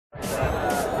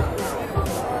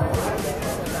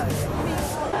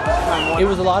it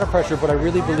was a lot of pressure, but I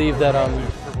really believe that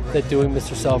that doing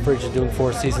Mr. Selfridge and doing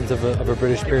 4 seasons of a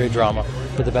British period drama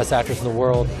with the best actress in the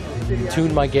world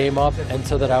tuned my game up, and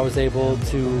so that I was able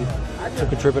to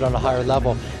contribute on a higher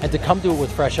level and to come to it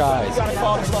with fresh eyes. You gotta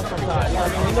call the stuff sometimes. I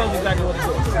mean, he knows exactly what to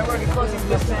do.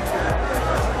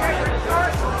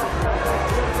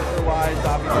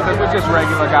 Because we're just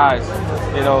regular guys,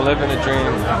 you know, living a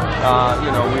dream.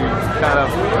 You know, we kind of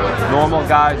normal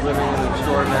guys living in an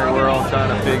extraordinary world, trying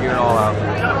to figure it all out.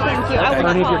 Thank you. Are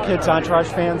any of your kids Entourage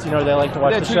fans? You know, they like to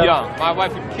watch They're the too show? young. My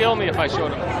wife would kill me if I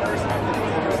showed them.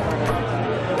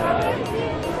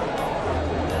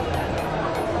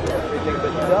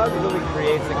 But Doug really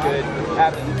creates a good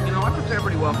habit. You know, I prepare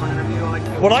pretty well for an interview.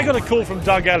 Well, I got a call from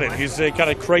Doug Ellin, who's a kind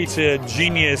of creator,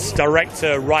 genius,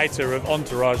 director, writer of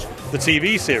Entourage, the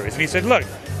TV series. And he said, look,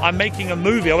 I'm making a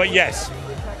movie. I went, yes.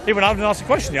 Even I haven't asked a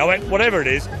question yet. I went, whatever it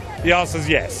is, the answer's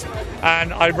yes.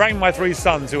 And I rang my 3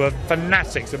 sons who are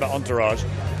fanatics about Entourage,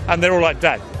 and they're all like,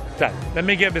 Dad, let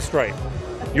me get this straight.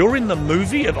 You're in the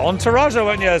movie of Entourage? I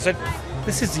went, yeah. I said,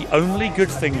 this is the only good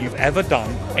thing you've ever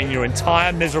done in your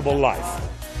entire miserable life.